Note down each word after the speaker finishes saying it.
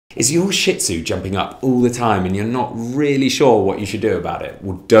Is your Shih Tzu jumping up all the time and you're not really sure what you should do about it?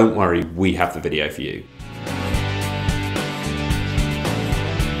 Well, don't worry, we have the video for you.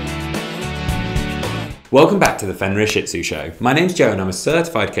 Welcome back to the Fenrir Shih Tzu Show. My name's Joe and I'm a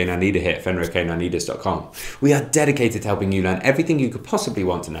certified canine leader here at FenrirCanineLeaders.com. We are dedicated to helping you learn everything you could possibly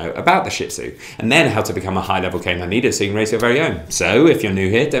want to know about the Shih Tzu and then how to become a high-level canine leader so you can raise your very own. So if you're new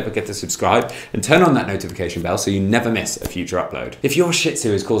here, don't forget to subscribe and turn on that notification bell so you never miss a future upload. If your Shih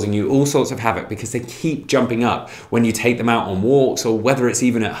Tzu is causing you all sorts of havoc because they keep jumping up when you take them out on walks or whether it's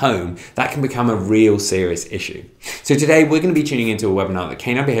even at home, that can become a real serious issue. So today we're going to be tuning into a webinar that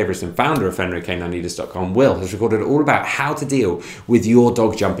canine behaviorist and founder of FenrirCanineLeaders.com Will has recorded all about how to deal with your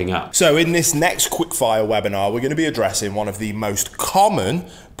dog jumping up. So in this next quickfire webinar, we're going to be addressing one of the most common,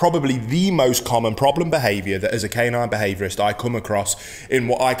 probably the most common problem behavior that as a canine behaviorist I come across in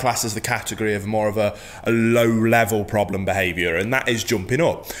what I class as the category of more of a low-level problem behavior, and that is jumping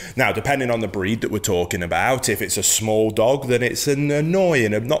up. Now, depending on the breed that we're talking about, if it's a small dog, then it's an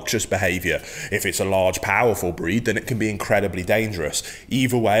annoying, obnoxious behavior. If it's a large, powerful breed, then it can be incredibly dangerous.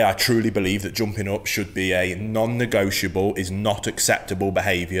 Either way, I truly believe that jumping up should be a non-negotiable, is not acceptable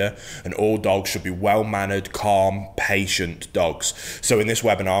behavior, and all dogs should be well-mannered, calm, patient dogs. So in this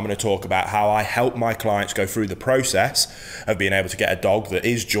webinar, I'm going to talk about how I help my clients go through the process of being able to get a dog that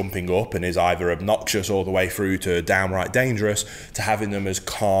is jumping up and is either obnoxious all the way through to downright dangerous, to having them as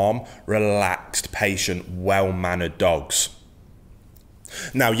calm, relaxed, patient, well-mannered dogs.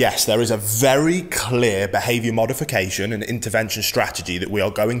 Now, yes, there is a very clear behavior modification and intervention strategy that we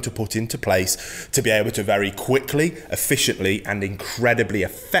are going to put into place to be able to very quickly, efficiently, and incredibly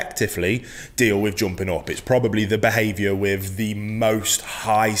effectively deal with jumping up. It's probably the behavior with the most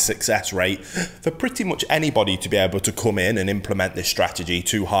high success rate for pretty much anybody to be able to come in and implement this strategy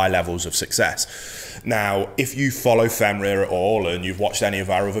to high levels of success. Now, if you follow Fenrir at all and you've watched any of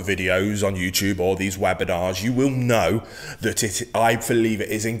our other videos on YouTube or these webinars, you will know that I believe it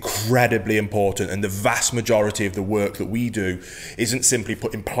is incredibly important, and the vast majority of the work that we do isn't simply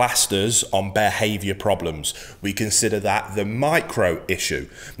putting plasters on behavior problems. We consider that the micro issue.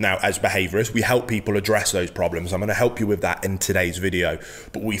 Now, as behaviorists, we help people address those problems. I'm going to help you with that in today's video,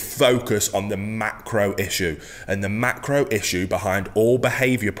 but we focus on the macro issue, and the macro issue behind all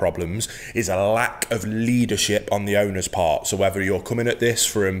behavior problems is a lack of leadership on the owner's part. So whether you're coming at this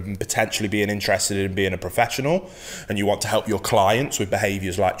from potentially being interested in being a professional and you want to help your clients with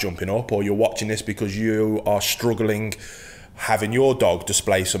behaviors like jumping up, or you're watching this because you are struggling having your dog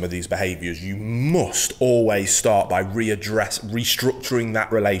display some of these behaviors, you must always start by restructuring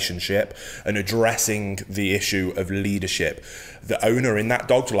that relationship and addressing the issue of leadership. The owner in that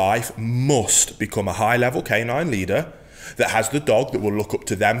dog's life must become a high-level canine leader that has the dog that will look up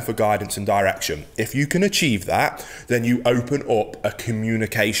to them for guidance and direction. If you can achieve that, then you open up a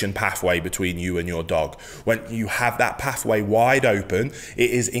communication pathway between you and your dog. When you have that pathway wide open,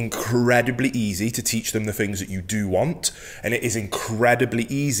 it is incredibly easy to teach them the things that you do want, and it is incredibly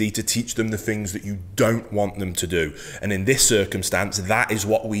easy to teach them the things that you don't want them to do. And in this circumstance, that is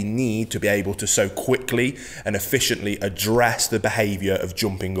what we need to be able to so quickly and efficiently address the behavior of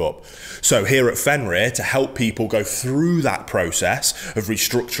jumping up. So here at Fenrir, to help people go through that process of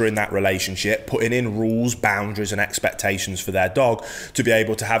restructuring that relationship, putting in rules, boundaries, and expectations for their dog to be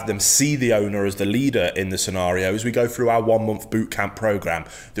able to have them see the owner as the leader in the scenario, as we go through our 1-month boot camp program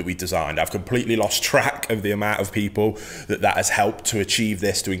that we designed. I've completely lost track of the amount of people that has helped to achieve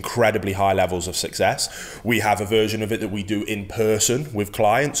this to incredibly high levels of success. We have a version of it that we do in person with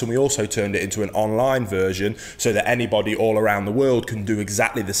clients, and we also turned it into an online version so that anybody all around the world can do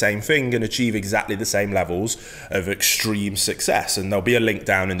exactly the same thing and achieve exactly the same levels of extreme success. And there'll be a link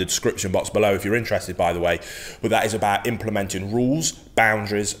down in the description box below if you're interested, by the way. But that is about implementing rules,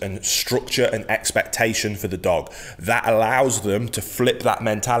 boundaries, and structure and expectation for the dog. That allows them to flip that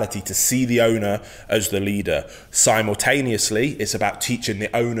mentality to see the owner as the leader. Simultaneously, it's about teaching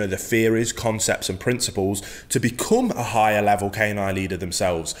the owner the theories, concepts, and principles to become a higher level canine leader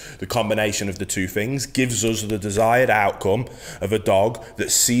themselves. The combination of the two things gives us the desired outcome of a dog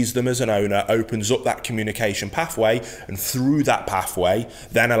that sees them as an owner, opens up that communication pathway, and through that pathway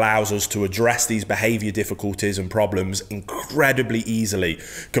then allows us to address these behavior difficulties and problems incredibly easily,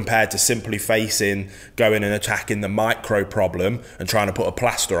 compared to simply going and attacking the micro problem and trying to put a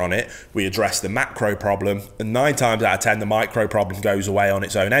plaster on it. We address the macro problem, and 9 times out of 10 the micro problem goes away on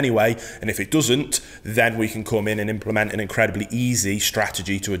its own anyway, and if it doesn't, then we can come in and implement an incredibly easy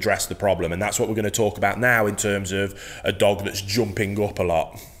strategy to address the problem. And that's what we're going to talk about now in terms of a dog that's jumping up a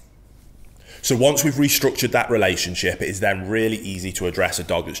lot. So once we've restructured that relationship, it is then really easy to address a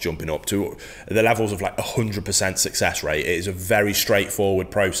dog that's jumping up to the levels of like 100% success rate. It is a very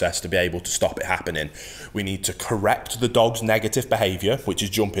straightforward process to be able to stop it happening. We need to correct the dog's negative behavior, which is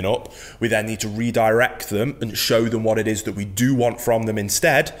jumping up. We then need to redirect them and show them what it is that we do want from them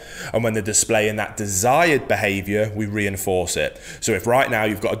instead. And when they're displaying that desired behavior, we reinforce it. So if right now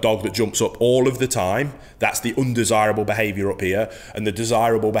you've got a dog that jumps up all of the time, that's the undesirable behavior up here, and the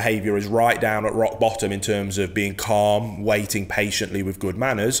desirable behavior is right down at rock bottom in terms of being calm, waiting patiently with good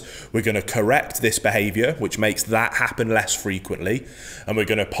manners, we're going to correct this behavior, which makes that happen less frequently, and we're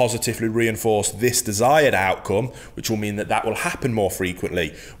going to positively reinforce this desired outcome, which will mean that that will happen more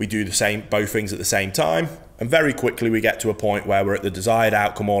frequently. We do the same, both things at the same time, and very quickly we get to a point where we're at the desired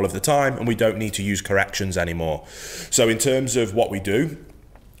outcome all of the time, and we don't need to use corrections anymore. So in terms of what we do,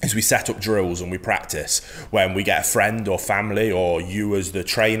 is we set up drills and we practice. When we get a friend or family, or you as the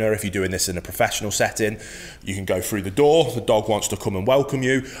trainer, if you're doing this in a professional setting, you can go through the door, the dog wants to come and welcome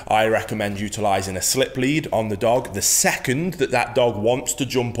you. I recommend utilising a slip lead on the dog. The second that that dog wants to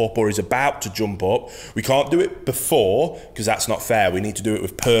jump up or is about to jump up, we can't do it before because that's not fair. We need to do it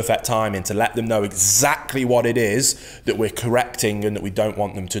with perfect timing to let them know exactly what it is that we're correcting and that we don't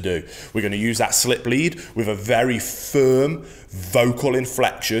want them to do. We're going to use that slip lead with a very firm vocal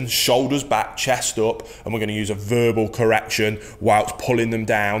inflection, shoulders back, chest up, and we're going to use a verbal correction whilst pulling them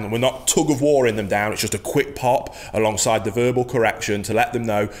down. And we're not tug of waring them down, it's just a quick pop alongside the verbal correction to let them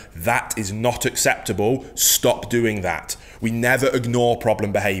know that is not acceptable, stop doing that. We never ignore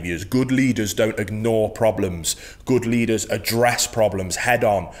problem behaviours. Good leaders don't ignore problems. Good leaders address problems head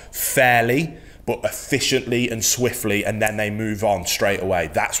on, fairly, but efficiently and swiftly, and then they move on straight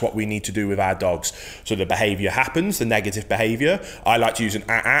away. That's what we need to do with our dogs. So the behavior happens, the negative behavior. I like to use an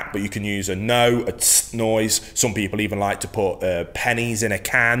but you can use a no, a tss noise. Some people even like to put pennies in a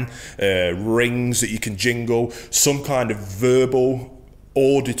can, rings that you can jingle, some kind of verbal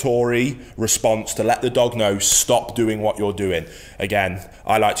auditory response to let the dog know stop doing what you're doing. Again,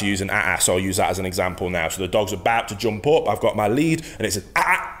 I like to use an so I'll use that as an example now. So the dog's about to jump up, I've got my lead, and it's an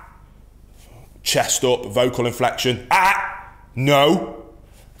chest up, vocal inflection, no.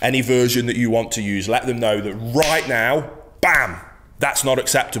 Any version that you want to use, let them know that right now, bam, that's not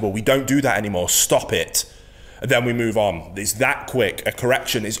acceptable. We don't do that anymore, stop it. And then we move on. It's that quick. A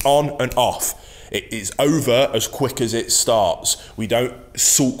correction is on and off. It is over as quick as it starts. We don't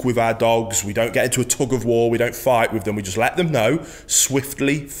sulk with our dogs. We don't get into a tug of war. We don't fight with them. We just let them know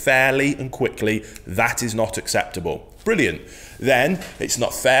swiftly, fairly, and quickly that is not acceptable. Brilliant. Then it's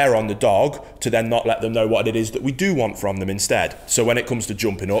not fair on the dog to then not let them know what it is that we do want from them instead. So when it comes to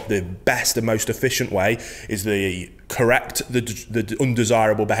jumping up, the best and most efficient way is correct the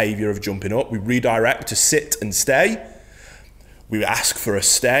undesirable behavior of jumping up. We redirect to sit and stay. We ask for a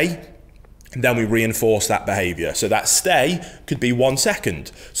stay. And then we reinforce that behavior. So that stay could be 1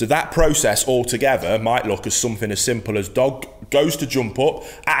 second. So that process altogether might look as something as simple as dog goes to jump up,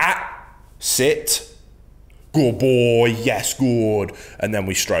 sit, good boy, yes, good. And then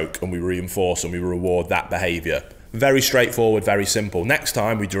we stroke and we reinforce and we reward that behavior. Very straightforward, very simple. Next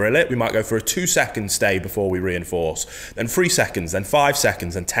time we drill it, we might go for a 2-second stay before we reinforce, then 3 seconds, then 5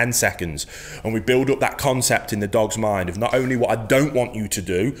 seconds, then 10 seconds. And we build up that concept in the dog's mind of not only what I don't want you to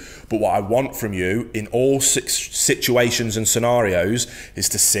do, but what I want from you in all situations and scenarios is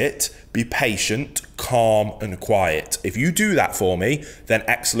to sit, be patient, calm, and quiet. If you do that for me, then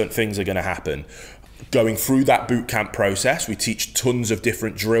excellent things are going to happen. Going through that boot camp process, we teach tons of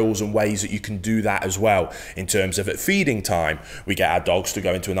different drills and ways that you can do that as well. In terms of at feeding time, we get our dogs to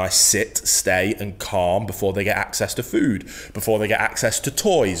go into a nice sit, stay, and calm before they get access to food, before they get access to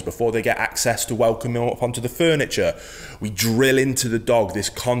toys, before they get access to welcoming up onto the furniture. We drill into the dog this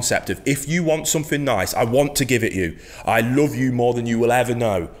concept of, if you want something nice, I want to give it you. I love you more than you will ever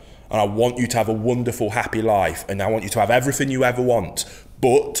know. And I want you to have a wonderful, happy life. And I want you to have everything you ever want.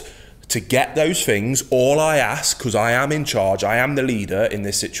 But to get those things, all I ask, because I am in charge, I am the leader in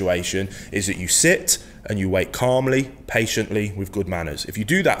this situation, is that you sit and you wait calmly, patiently, with good manners. If you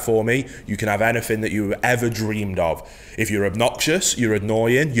do that for me, you can have anything that you ever dreamed of. If you're obnoxious, you're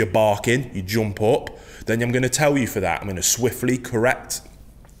annoying, you're barking, you jump up, then I'm going to tell you for that. I'm going to swiftly correct,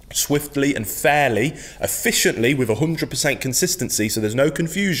 swiftly and fairly, efficiently, with 100% consistency, so there's no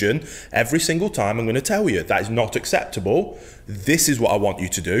confusion. Every single time I'm going to tell you that is not acceptable. this is what I want you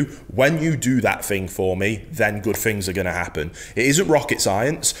to do. When you do that thing for me, then good things are going to happen. It isn't rocket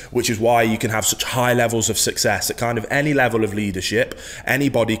science, which is why you can have such high levels of success at kind of any level of leadership.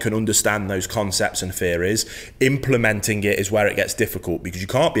 Anybody can understand those concepts and theories. Implementing it is where it gets difficult, because you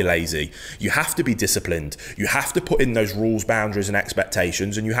can't be lazy. You have to be disciplined. You have to put in those rules, boundaries and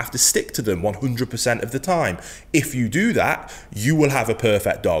expectations, and you have to stick to them 100% of the time. If you do that, you will have a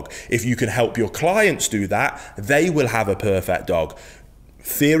perfect dog. If you can help your clients do that, they will have a perfect dog.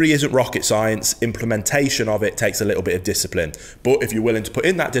 Theory isn't rocket science. Implementation of it takes a little bit of discipline. But if you're willing to put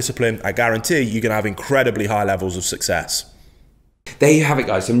in that discipline, I guarantee you're going to have incredibly high levels of success. There you have it,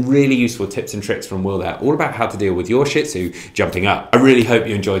 guys. Some really useful tips and tricks from Will there, all about how to deal with your Shih Tzu jumping up. I really hope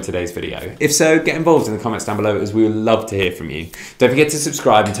you enjoyed today's video. If so, get involved in the comments down below, as we would love to hear from you. Don't forget to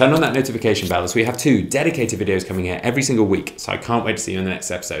subscribe and turn on that notification bell, as we have 2 dedicated videos coming here every single week. So I can't wait to see you in the next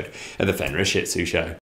episode of the Fenrir Shih Tzu Show.